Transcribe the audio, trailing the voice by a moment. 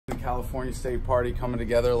California State Party coming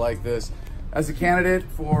together like this. As a candidate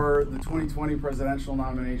for the 2020 presidential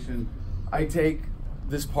nomination, I take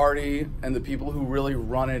this party and the people who really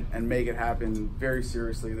run it and make it happen very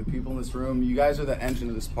seriously. The people in this room, you guys are the engine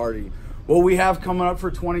of this party. What we have coming up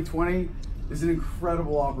for 2020 is an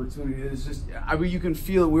incredible opportunity. It is just, I mean, you can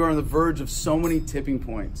feel it. We are on the verge of so many tipping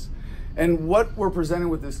points. And what we're presenting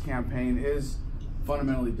with this campaign is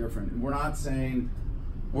fundamentally different. We're not saying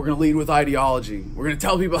we're going to lead with ideology. We're going to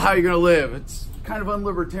tell people how you're going to live. It's kind of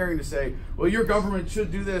unlibertarian to say, well, your government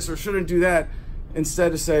should do this or shouldn't do that.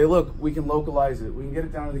 Instead to say, look, we can localize it. We can get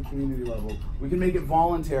it down to the community level. We can make it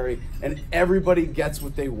voluntary, and everybody gets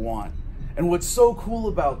what they want. And what's so cool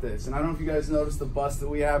about this, and I don't know if you guys noticed the bus that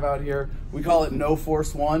we have out here, we call it No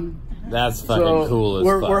Force One. That's fucking cool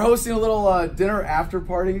as fuck. We're hosting a little dinner after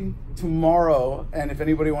party tomorrow, and if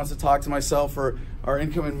anybody wants to talk to myself or our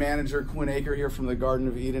incoming manager, Quinn Aker here from the Garden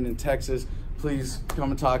of Eden in Texas, please come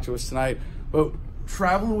and talk to us tonight. But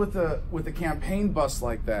traveling with a campaign bus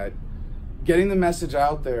like that, getting the message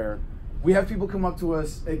out there, we have people come up to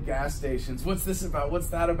us at gas stations. What's this about? What's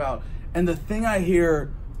that about? And the thing I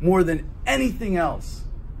hear more than anything else,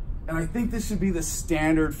 and I think this should be the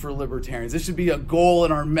standard for libertarians, this should be a goal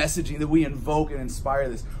in our messaging that we invoke and inspire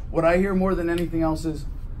this. What I hear more than anything else is,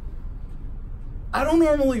 I don't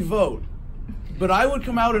normally vote, but I would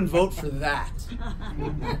come out and vote for that.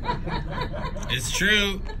 It's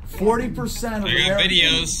true. 40% of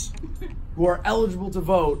Americans who are eligible to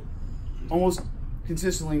vote almost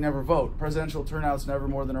consistently never vote. Presidential turnout's never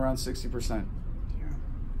more than around 60%.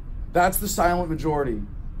 That's the silent majority.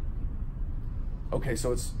 Okay,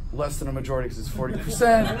 so it's less than a majority because it's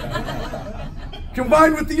 40%.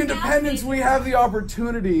 Combined with the independents, we have the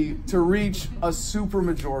opportunity to reach a super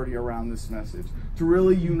majority around this message, to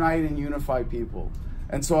really unite and unify people.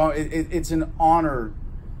 And so it's an honor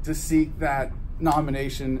to seek that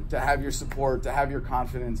nomination, to have your support, to have your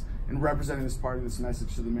confidence in representing this party, this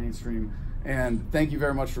message to the mainstream. And thank you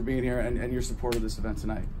very much for being here and your support of this event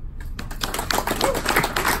tonight.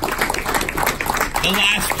 The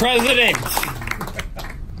last president.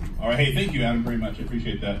 All right, hey, thank you, Adam, very much. I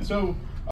appreciate that. So